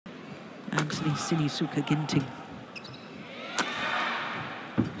amongst the Sinisuka GINTING.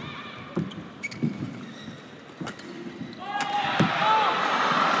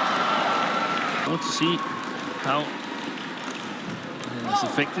 I want to see how it's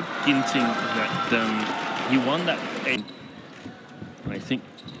affected Ginting that he won that. I think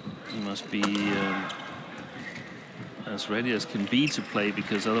he must be as ready as can be to play,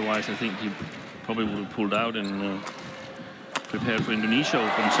 because otherwise I think he probably would have pulled out and prepared for Indonesia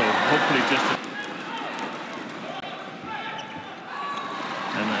Open. So hopefully just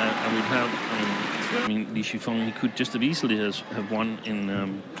and we'd have I mean, Shi Feng, he could just as easily have won in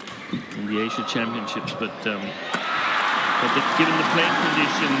the Asia Championships, but given the playing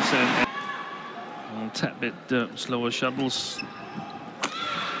conditions and a tad bit slower shuttles,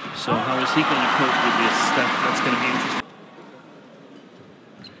 so how is he going to cope with this? That's going to be interesting.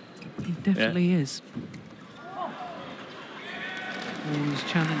 He definitely is. Always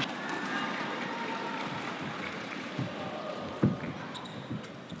challenged.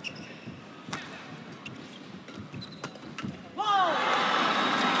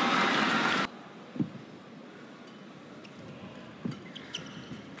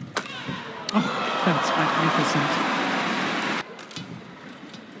 Oh, that's magnificent.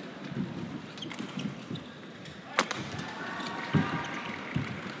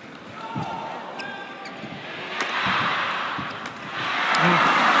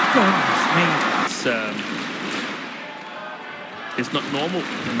 It's not normal,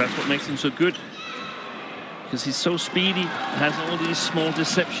 and that's what makes him so good, because he's so speedy, has all these small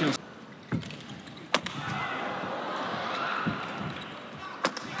deceptions.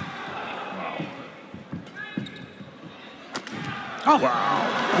 Oh, wow,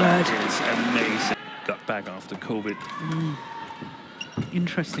 that is amazing. Got back after COVID.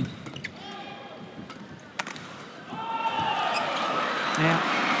 Interesting. Yeah.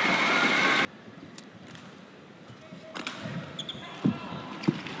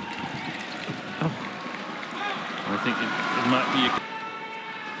 I think it might be a...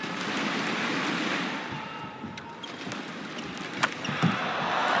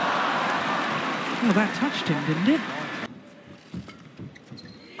 Well, that touched him, didn't it?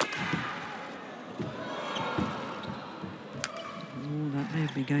 Oh, that may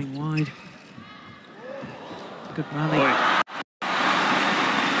be going wide. Good rally. Oi.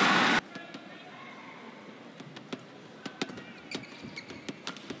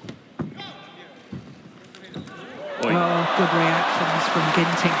 Oh, good reactions from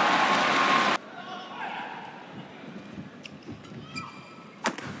Ginting.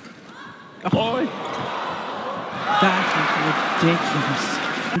 Oh. That is ridiculous.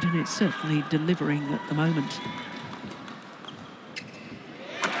 And it's certainly delivering at the moment.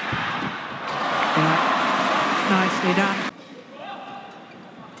 Yeah, nicely done.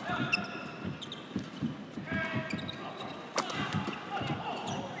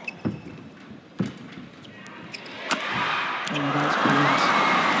 Oh, that's brilliant.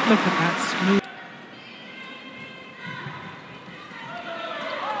 Look at that smooth.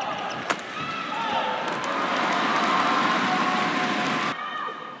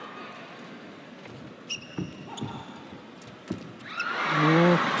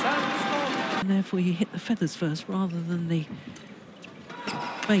 Oh. And therefore you hit the feathers first rather than the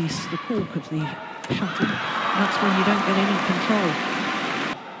base, the cork of the shuttle. That's when you don't get any control.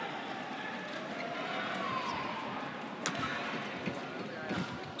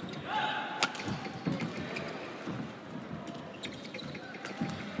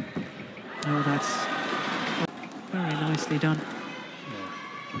 Oh, that's very nicely done.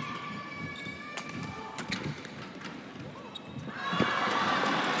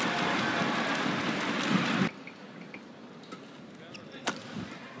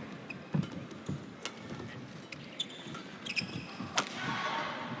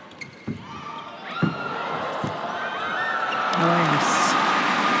 Oh, yes.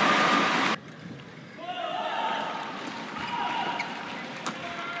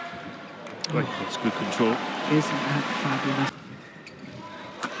 Right, that's good control. Isn't that fabulous?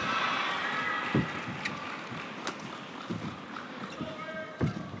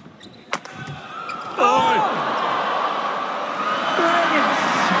 Oh!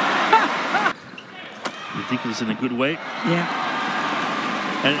 Ridiculous in a good way. Yeah.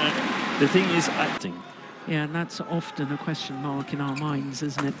 And the thing is acting. Yeah, and that's often a question mark in our minds,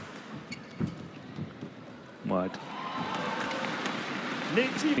 isn't it? What? I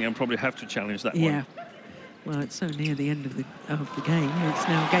probably have to challenge that one. Yeah. Well, it's so near the end of the game. It's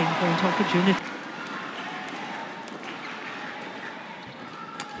now game point opportunity.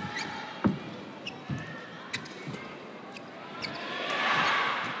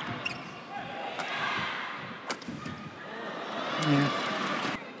 Yeah.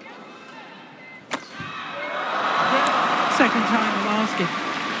 Second time of asking.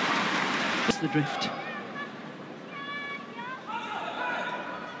 It's the drift.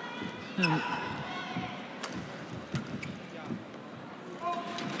 So.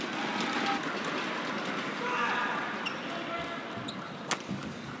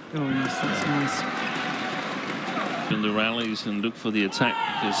 Oh yes, that's nice. In the rallies and look for the attack,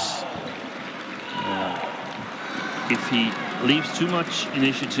 because if he leaves too much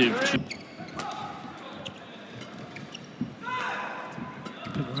initiative to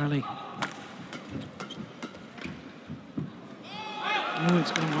good rally. Oh,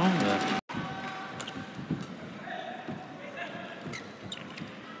 it's gone wrong. yeah.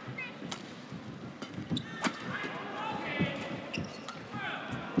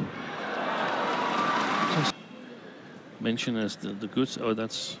 Mention as the goods. Oh,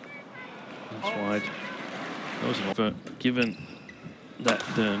 that's wide. Given that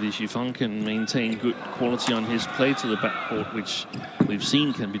Shi Feng can maintain good quality on his play to the backcourt, which we've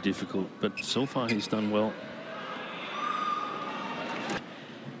seen can be difficult, but so far he's done well.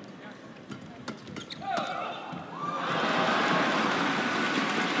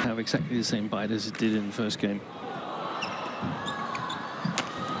 Have exactly the same bite as it did in the first game.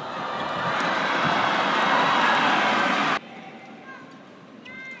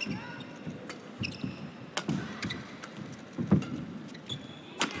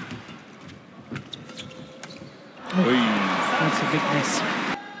 That's a big miss.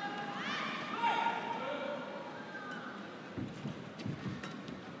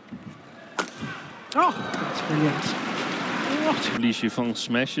 Oh, that's brilliant. What? Shi Feng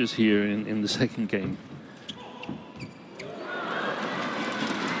smashes here in the second game.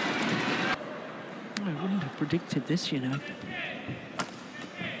 I wouldn't have predicted this, you know.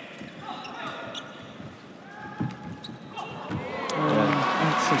 Oh,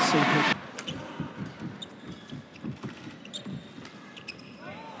 that's a super.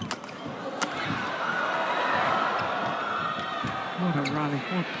 What a rally,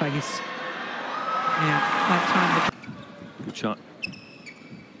 what pace. Yeah, that time. Good shot.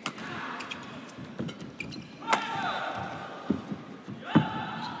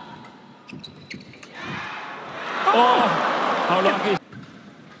 Oh, how lucky.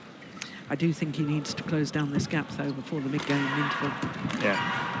 I do think he needs to close down this gap, though, before the mid-game interval. Yeah.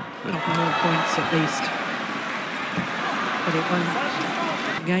 A couple more points at least. But it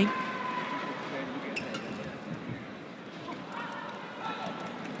won't. Game.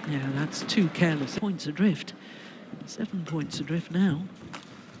 Yeah, that's too careless. Points adrift. 7 points adrift now.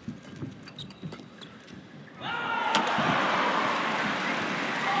 Yeah.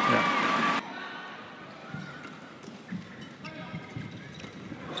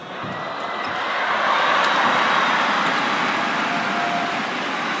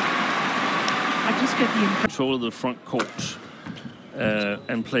 I just get the impression. Control of the front court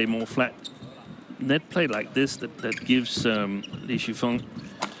and play more flat. Net play like this that gives Shi Feng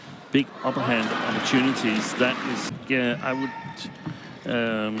big upper hand opportunities. That is, I would be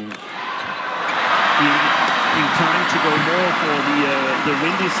inclined to go more for the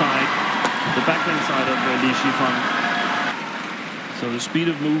windy side, the backhand side of Shi Feng. So the speed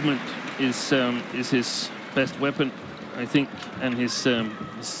of movement is his best weapon, I think, and his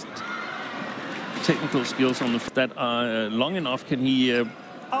technical skills on that are long enough. Can he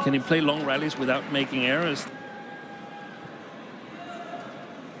play long rallies without making errors?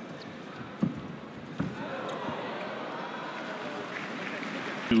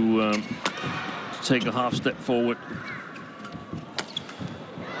 To take a half step forward.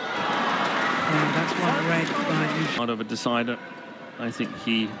 And that's one red by Out of a decider. I think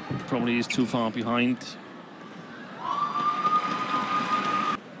he probably is too far behind.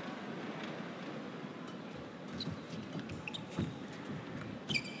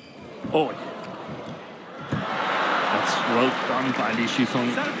 Oh, that's well done by Shi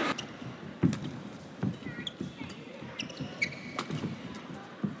Feng.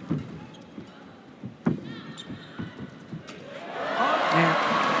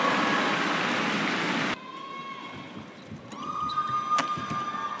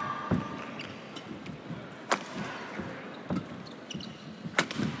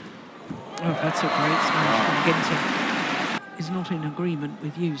 Oh, that's a great smash from Ginting. Is not in agreement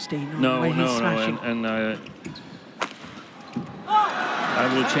with you, Steen, on No, the way he's no, smashing. and I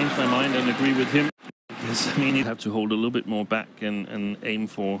will change my mind and agree with him. Because, I mean, you have to hold a little bit more back and aim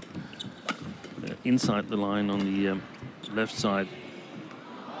for inside the line on the left side.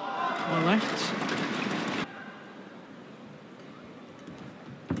 All left.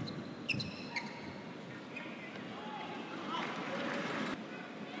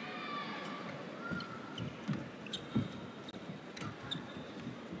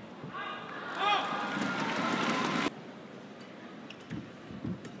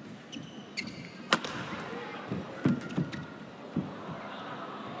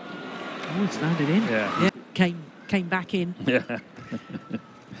 it's landed in. Yeah. Came back in. Yeah.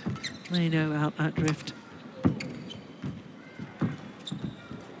 They know about that drift.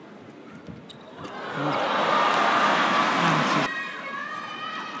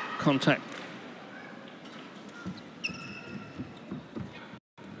 Contact.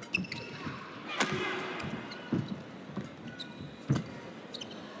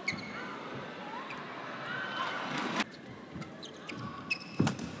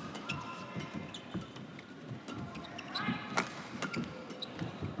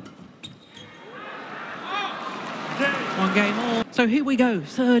 One game all. So here we go,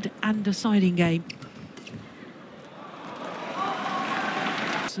 third and deciding game.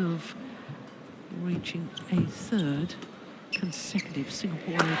 Of reaching a third consecutive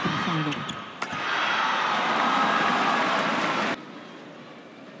Singapore Open final.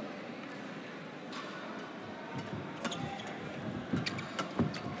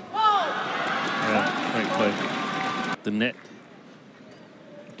 Yeah, great play. The net,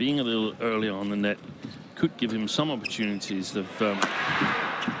 being a little early on the net, could give him some opportunities of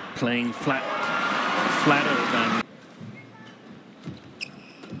playing flatter than.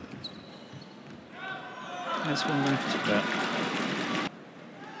 That's well left. Yeah.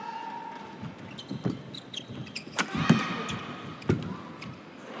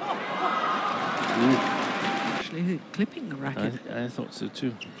 Actually, clipping the racket. I thought so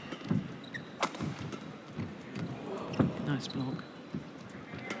too. Nice block.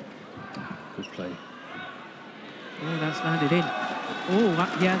 Good play. Oh, that's landed in.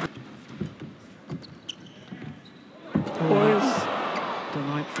 Oh, yeah. Oh, that's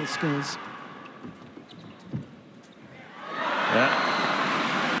delightful skills.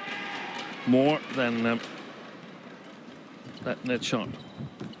 Yeah. More than that net shot.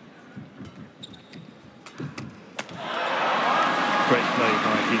 Great play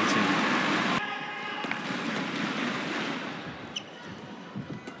by Ginting.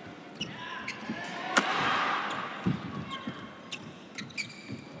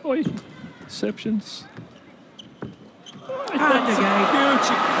 Oi, deceptions. And again.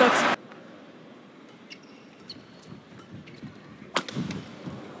 That's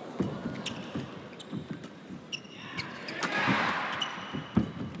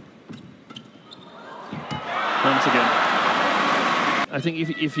once again. I think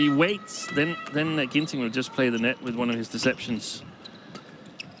if he waits, then Ginting will just play the net with one of his deceptions.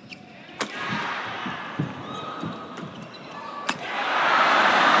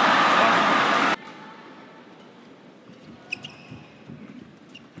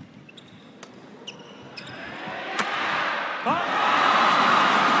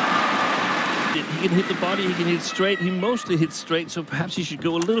 He can hit the body, he can hit straight. He mostly hits straight, so perhaps he should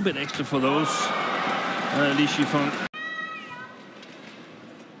go a little bit extra for those. Shi Feng.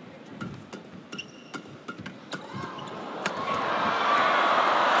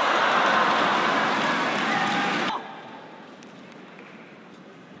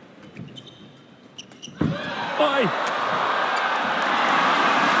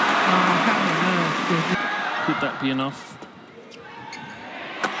 Could that be enough?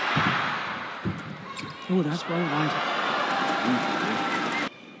 Oh, that's well wide.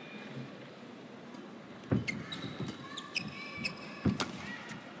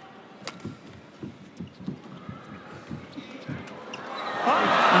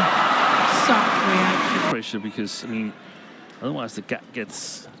 Such reaction. Pressure, because I mean, otherwise the gap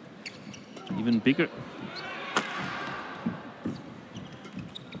gets even bigger.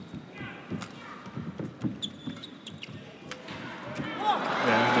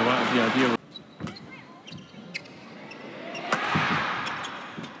 Yeah, the idea.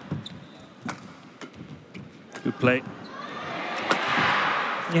 Good play.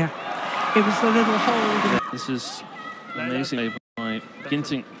 Yeah, it was the little hold. This is amazing by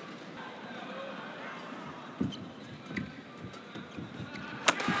Ginting.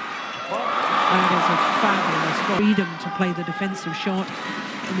 That is a fabulous freedom to play the defensive shot.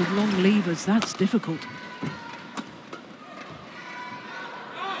 And with long levers, that's difficult.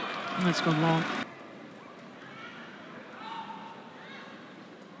 That's gone long.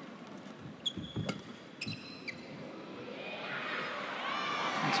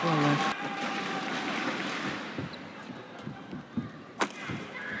 That's well left.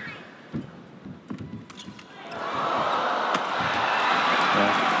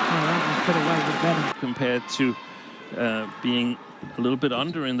 Put away with better. Compared to being a little bit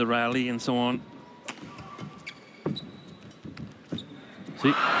under in the rally and so on.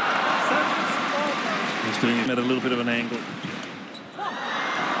 See? He's doing it at a little bit of an angle.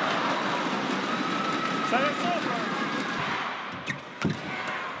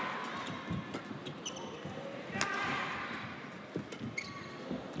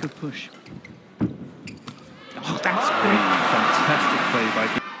 push. Oh, that's great. Fantastic play by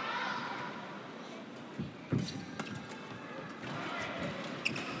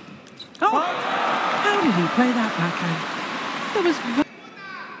Oh, how did he play that backhand? There was...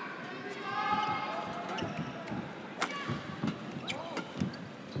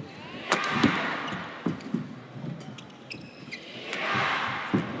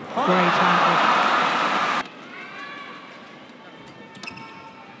 Great angle.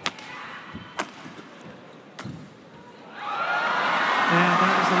 Yeah,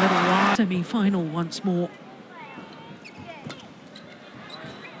 that was a little wide. Semi-final once more.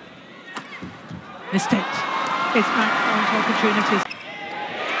 Missed it. It's match point opportunities.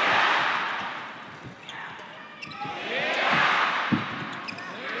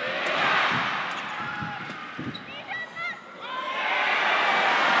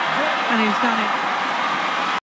 And he's done it.